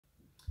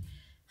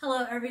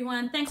Hello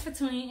everyone, thanks for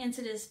tuning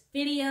into this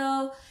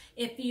video.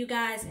 If you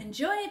guys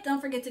enjoy it,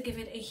 don't forget to give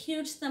it a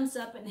huge thumbs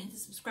up and hit the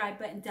subscribe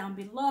button down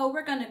below.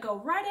 We're gonna go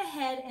right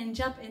ahead and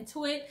jump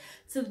into it.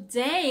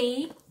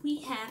 Today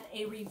we have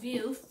a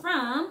review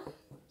from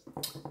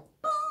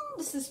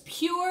this is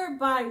Pure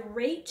by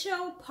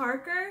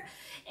Rachelleparker,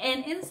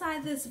 and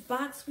inside this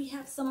box we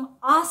have some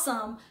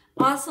awesome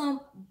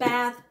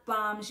bath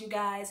bombs, you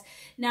guys.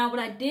 Now what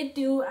I did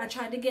do, I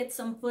tried to get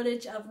some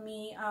footage of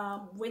me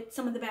with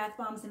some of the bath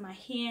bombs in my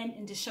hand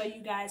and to show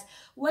you guys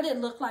what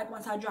it looked like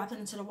once I dropped it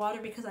into the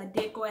water, because I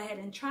did go ahead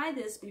and try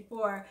this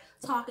before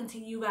talking to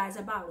you guys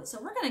about it.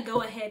 So we're gonna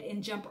go ahead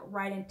and jump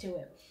right into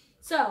it.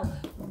 So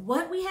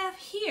what we have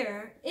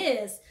here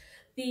is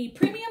the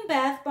premium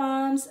bath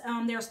bombs.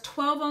 There's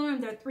 12 of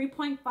them. They're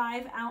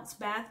 3.5 ounce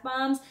bath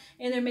bombs,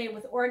 and they're made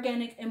with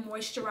organic and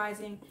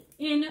moisturizing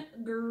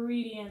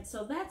ingredients.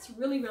 So that's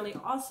really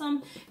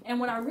awesome. And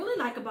what I really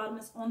like about them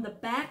is on the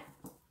back,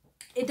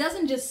 it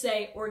doesn't just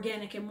say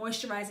organic and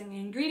moisturizing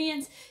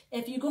ingredients.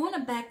 If you go on the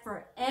back,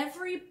 for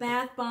every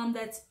bath bomb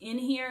that's in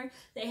here,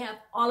 they have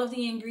all of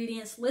the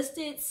ingredients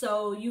listed,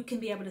 so you can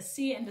be able to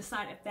see it and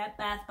decide if that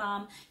bath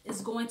bomb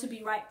is going to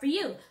be right for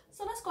you.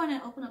 So let's go ahead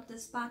and open up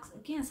this box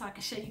again so I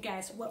can show you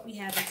guys what we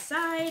have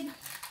inside.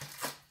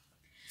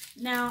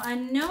 Now, I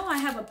know I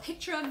have a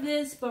picture of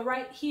this, but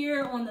right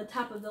here on the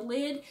top of the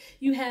lid,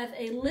 you have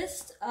a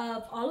list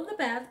of all of the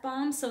bath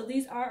bombs. So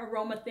these are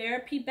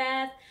aromatherapy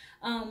bath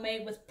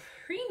made with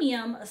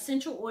premium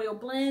essential oil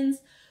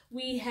blends.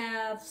 We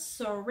have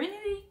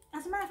Serenity.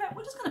 As a matter of fact,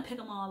 we're just going to pick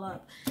them all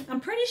up.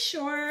 I'm pretty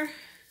sure.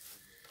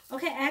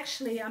 Okay,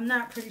 actually, I'm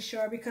not pretty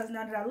sure, because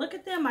now that I look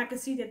at them, I can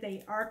see that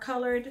they are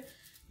colored,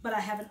 but I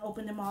haven't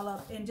opened them all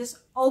up. And just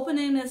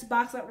opening this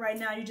box up right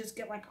now, you just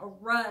get like a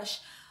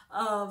rush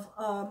of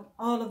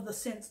all of the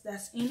scents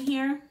that's in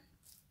here.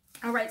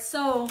 All right,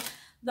 so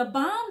the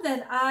balm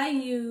that I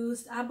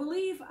used, I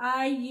believe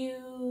I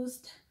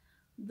used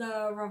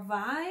the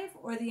Revive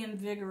or the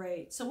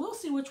Invigorate. So we'll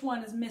see which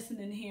one is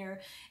missing in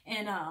here,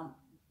 and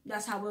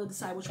that's how we'll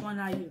decide which one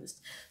I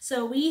used.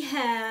 So we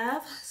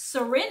have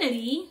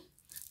Serenity.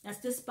 That's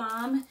this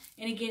balm,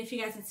 and again, if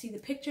you guys can see the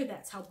picture,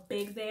 that's how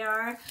big they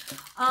are.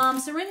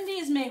 Serenity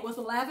is made with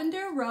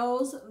lavender,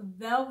 rose,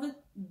 velvet,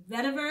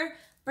 vetiver,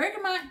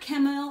 bergamot,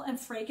 chamomile, and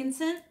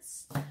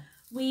frankincense.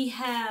 We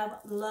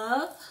have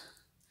Love.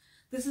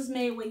 This is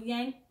made with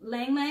ylang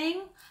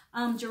ylang,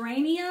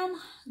 geranium,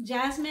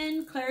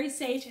 jasmine, clary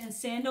sage, and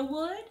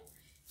sandalwood.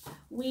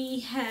 We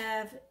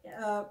have,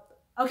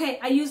 okay,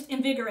 I used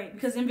Invigorate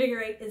because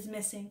Invigorate is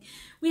missing.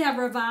 We have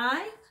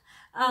Revive,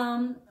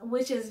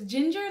 which is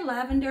ginger,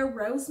 lavender,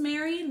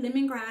 rosemary,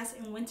 lemongrass,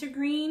 and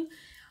wintergreen.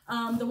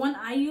 The one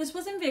I used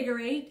was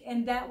Invigorate,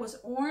 and that was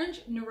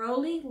orange,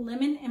 neroli,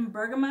 lemon, and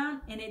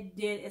bergamot, and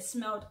it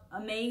smelled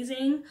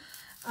amazing.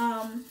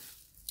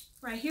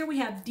 Right here we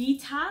have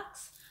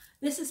Detox.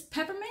 This is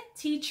peppermint,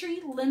 tea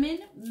tree, lemon,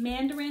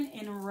 mandarin,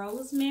 and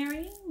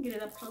rosemary. Get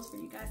it up close for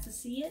you guys to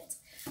see it.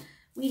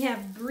 We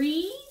have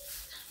Breathe.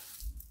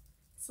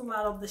 It's a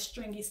lot of the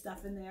stringy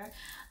stuff in there.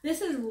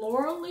 This is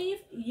laurel leaf,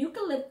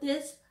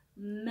 eucalyptus,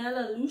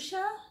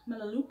 melaleuca,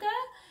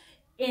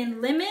 and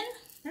lemon.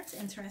 That's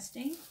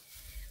interesting.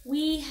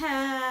 We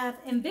have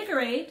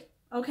Invigorate.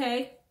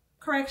 Okay,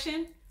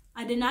 correction,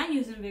 I did not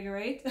use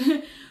Invigorate.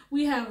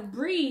 We have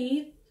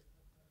Breathe.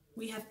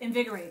 We have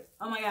Invigorate.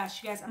 Oh my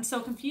gosh, you guys, I'm so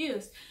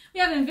confused.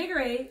 We have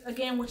Invigorate,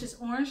 again, which is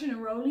orange,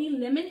 neroli,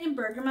 lemon, and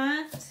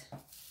bergamot.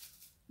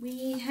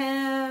 We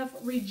have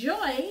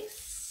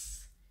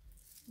Rejoice,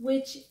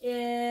 which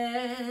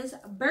is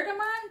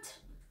bergamot,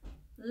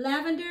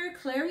 lavender,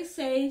 clary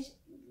sage,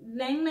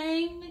 ylang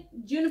ylang,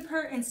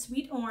 juniper, and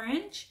sweet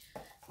orange.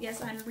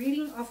 Yes, I'm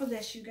reading off of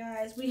this, you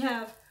guys. We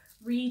have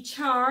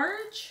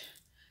Recharge,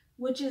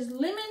 which is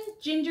lemon,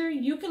 ginger,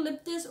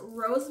 eucalyptus,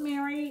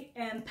 rosemary,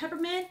 and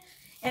peppermint.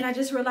 And I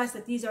just realized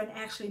that these are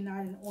actually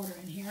not in order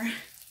in here.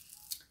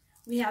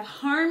 We have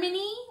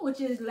Harmony, which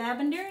is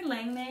lavender,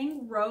 ylang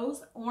ylang,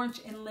 rose,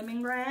 orange, and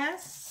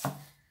lemongrass.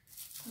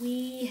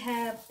 We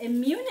have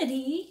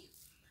Immunity,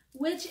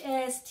 which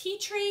is tea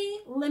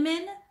tree,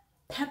 lemon,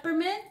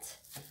 peppermint,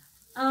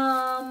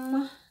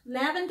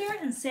 lavender,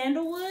 and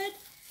sandalwood.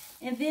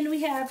 And then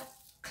we have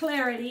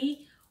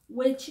Clarity,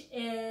 which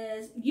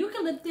is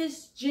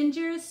eucalyptus,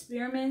 ginger,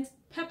 spearmint,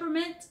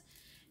 peppermint.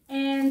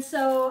 And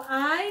so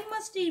I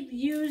must have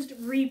used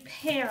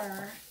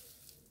Repair.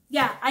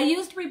 Yeah, I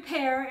used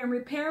Repair, and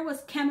Repair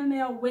was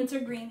chamomile,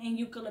 wintergreen, and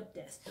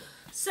eucalyptus.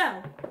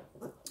 So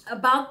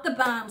about the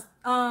bombs,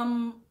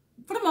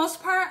 for the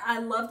most part, I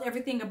loved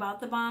everything about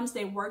the bombs.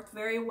 They worked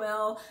very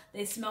well.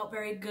 They smelled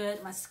very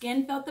good. My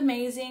skin felt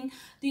amazing.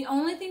 The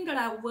only thing that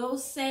I will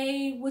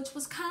say, which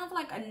was kind of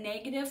like a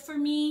negative for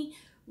me,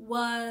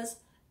 was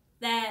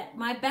that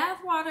my bath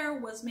water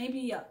was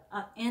maybe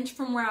an inch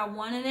from where I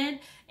wanted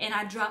it, and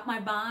I dropped my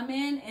balm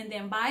in, and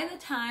then by the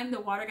time the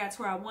water got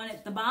to where I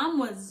wanted, the balm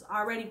was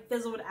already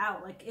fizzled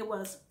out. Like, it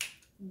was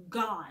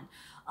gone.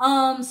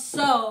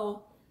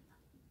 So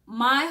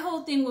My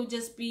whole thing would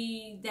just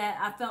be that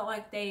I felt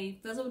like they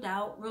fizzled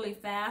out really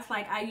fast.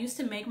 Like, I used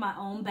to make my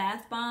own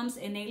bath bombs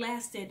and they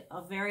lasted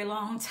a very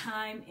long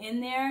time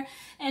in there.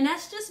 And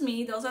that's just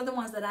me. Those are the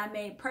ones that I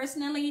made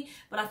personally,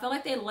 but I felt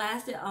like they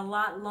lasted a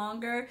lot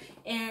longer.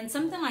 And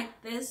something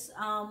like this,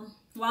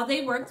 while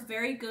they worked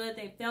very good,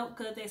 they felt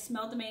good, they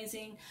smelled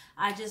amazing,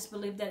 I just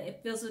believe that it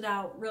fizzled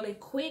out really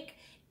quick.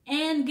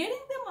 And getting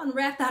them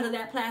unwrapped out of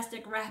that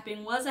plastic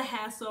wrapping was a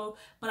hassle,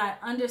 but I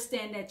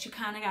understand that you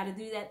kind of got to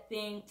do that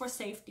thing for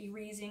safety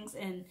reasons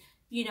and,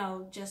 you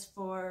know, just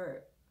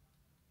for,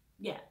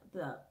 yeah,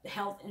 the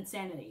health and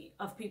sanity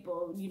of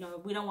people. You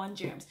know, we don't want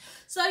germs.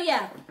 So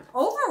yeah,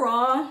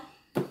 overall,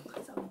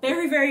 it's a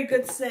very, very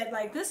good set.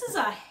 Like, this is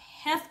a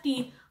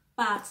hefty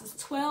box. It's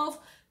 12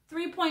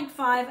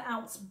 3.5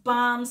 ounce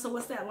bombs. So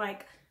what's that,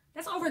 like?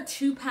 That's over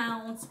 2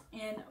 pounds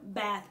in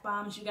bath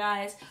bombs, you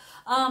guys.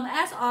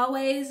 As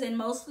always, and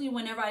mostly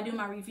whenever I do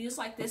my reviews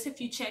like this,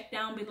 if you check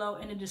down below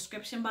in the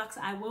description box,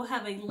 I will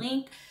have a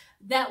link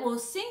that will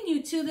send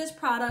you to this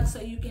product so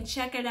you can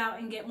check it out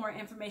and get more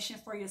information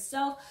for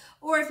yourself.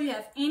 Or if you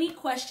have any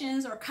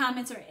questions or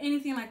comments or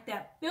anything like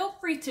that, feel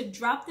free to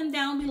drop them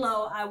down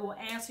below. I will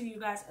answer you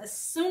guys as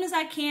soon as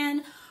I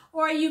can.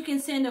 Or you can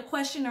send a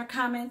question or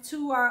comment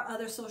to our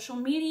other social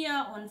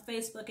media on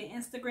Facebook and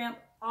Instagram,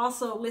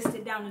 also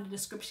listed down in the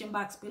description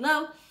box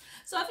below.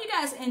 So if you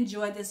guys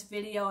enjoyed this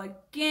video,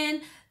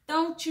 again,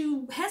 don't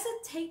you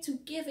hesitate to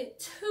give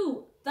it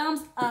 2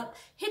 thumbs up.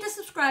 Hit the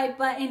subscribe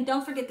button.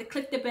 Don't forget to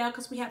click the bell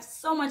because we have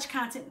so much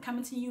content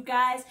coming to you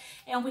guys.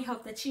 And we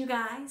hope that you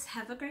guys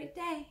have a great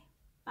day.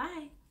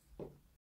 Bye.